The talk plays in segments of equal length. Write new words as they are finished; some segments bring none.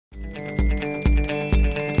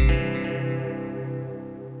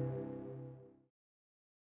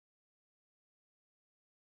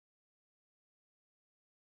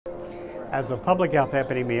As a public health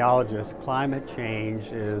epidemiologist, climate change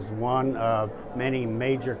is one of many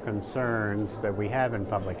major concerns that we have in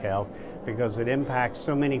public health because it impacts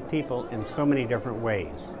so many people in so many different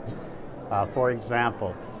ways. For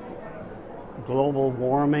example, global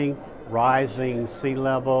warming, rising sea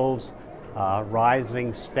levels,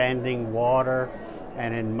 rising standing water,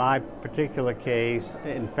 and in my particular case,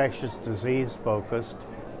 infectious disease focused,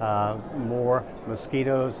 more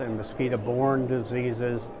mosquitoes and mosquito-borne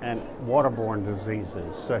diseases and waterborne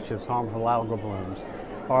diseases such as harmful algal blooms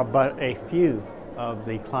are but a few of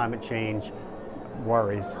the climate change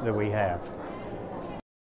worries that we have.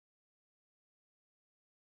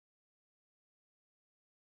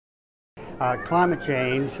 Climate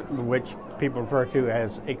change, which people refer to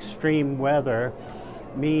as extreme weather,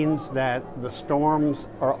 means that the storms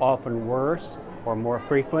are often worse or more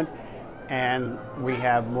frequent, and we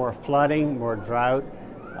have more flooding, more drought,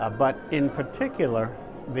 but in particular,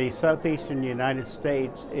 the southeastern United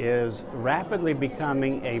States is rapidly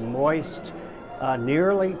becoming a moist,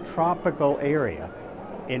 nearly tropical area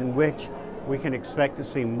in which we can expect to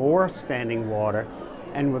see more standing water,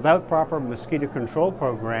 and without proper mosquito control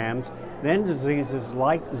programs, then diseases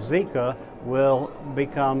like Zika will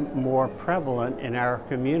become more prevalent in our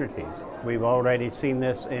communities. We've already seen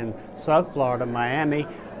this in South Florida, Miami,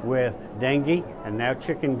 with dengue, and now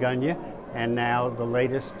chikungunya, and now the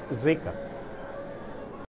latest Zika.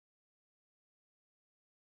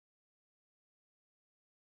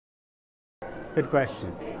 Good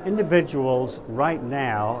question. Individuals right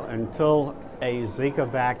now, until a Zika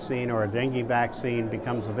vaccine or a dengue vaccine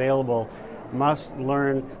becomes available, must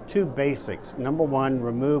learn two basics. Number one,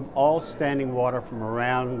 remove all standing water from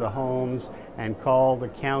around the homes and call the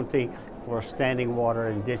county for standing water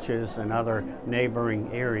in ditches and other neighboring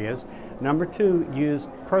areas. Number two, use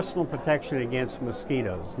personal protection against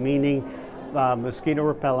mosquitoes, meaning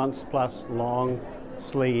mosquito repellents plus long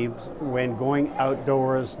sleeves when going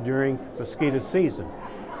outdoors during mosquito season.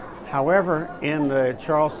 However, in the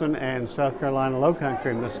Charleston and South Carolina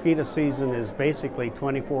Lowcountry, mosquito season is basically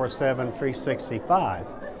 24/7, 365.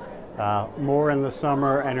 More in the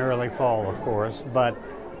summer and early fall, of course, but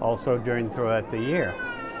also throughout the year.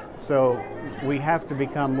 So we have to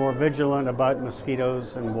become more vigilant about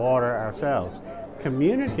mosquitoes and water ourselves.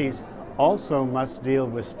 Communities also must deal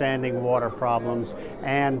with standing water problems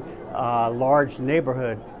and large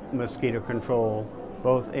neighborhood mosquito control,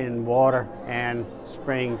 both in water and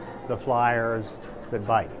spraying the flyers that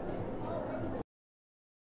bite.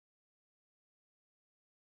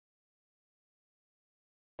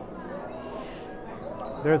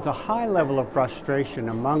 There's a high level of frustration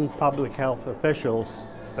among public health officials,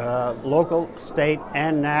 local, state,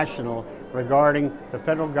 and national, regarding the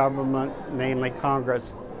federal government, namely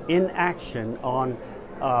Congress, inaction on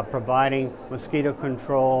providing mosquito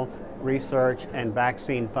control, research, and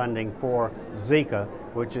vaccine funding for Zika,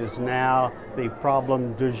 which is now the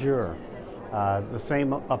problem du jour. The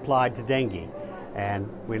same applied to dengue. And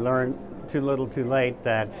we learned too little too late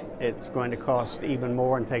that it's going to cost even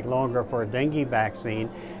more and take longer for a dengue vaccine,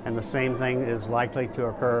 and the same thing is likely to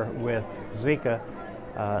occur with Zika.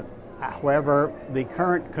 However, the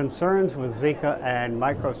current concerns with Zika and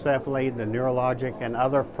microcephaly, the neurologic and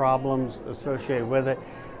other problems associated with it,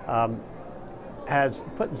 has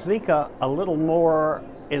put Zika a little more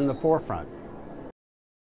in the forefront.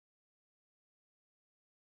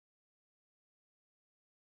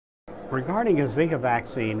 Regarding a Zika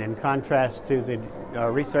vaccine, in contrast to the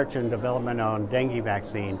research and development on dengue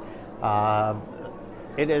vaccine,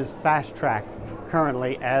 it is fast-tracked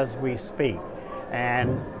currently as we speak.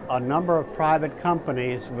 And a number of private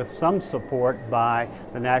companies, with some support by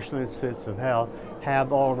the National Institutes of Health,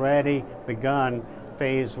 have already begun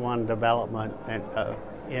phase 1 development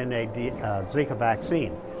in a Zika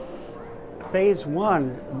vaccine. Phase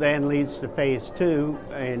 1 then leads to phase 2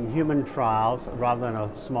 in human trials rather than a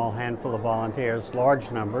small handful of volunteers,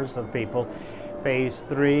 large numbers of people. Phase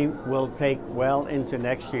 3 will take well into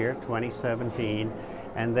next year, 2017,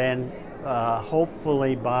 and then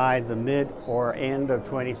hopefully by the mid or end of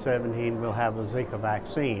 2017 we'll have a Zika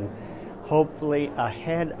vaccine, hopefully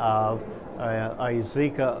ahead of a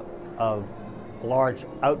Zika large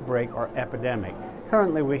outbreak or epidemic.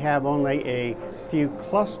 Currently we have only a few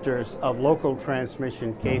clusters of local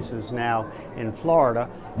transmission cases now in Florida,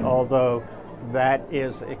 although that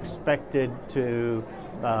is expected to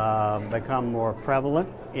become more prevalent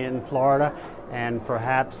in Florida, and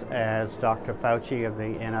perhaps, as Dr. Fauci of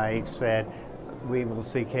the NIH said, we will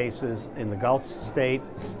see cases in the Gulf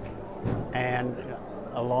states and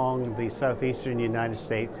along the southeastern United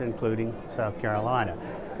States, including South Carolina.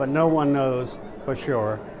 But no one knows for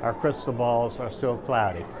sure. Our crystal balls are still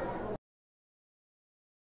cloudy.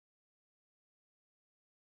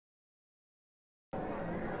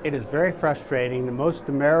 It is very frustrating. Most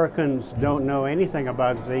Americans don't know anything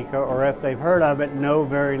about Zika, or if they've heard of it, know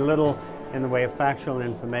very little in the way of factual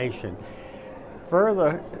information.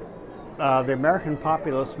 Further, the American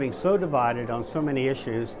populace being so divided on so many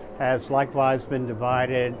issues has likewise been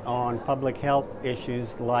divided on public health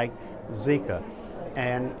issues like Zika.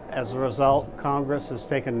 And as a result, Congress has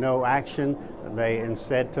taken no action. They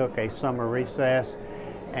instead took a summer recess,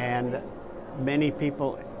 and many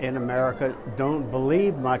people in America don't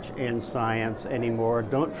believe much in science anymore,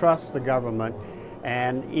 don't trust the government,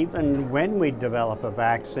 and even when we develop a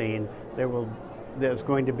vaccine, there's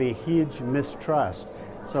going to be huge mistrust.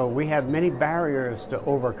 So we have many barriers to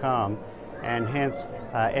overcome, and hence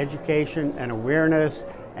education and awareness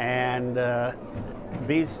and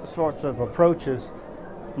these sorts of approaches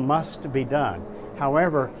must be done.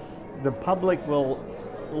 However, the public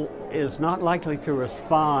is not likely to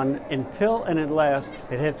respond until and unless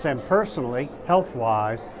it hits them personally,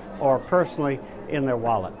 health-wise, or personally in their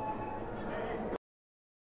wallet.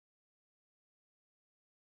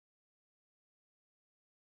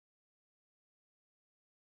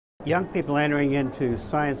 Young people entering into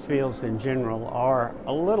science fields in general are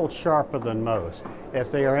a little sharper than most. If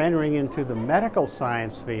they are entering into the medical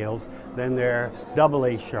science fields, then they're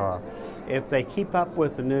doubly sharp. If they keep up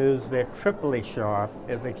with the news, they're triply sharp.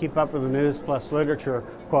 If they keep up with the news plus literature,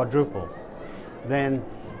 quadruple. Then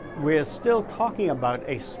we're still talking about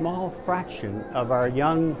a small fraction of our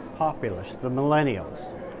young populace, the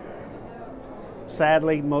millennials.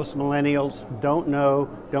 Sadly, most millennials don't know,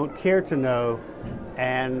 don't care to know,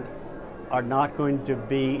 and are not going to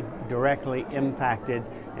be directly impacted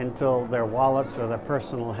until their wallets or their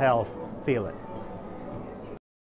personal health feel it.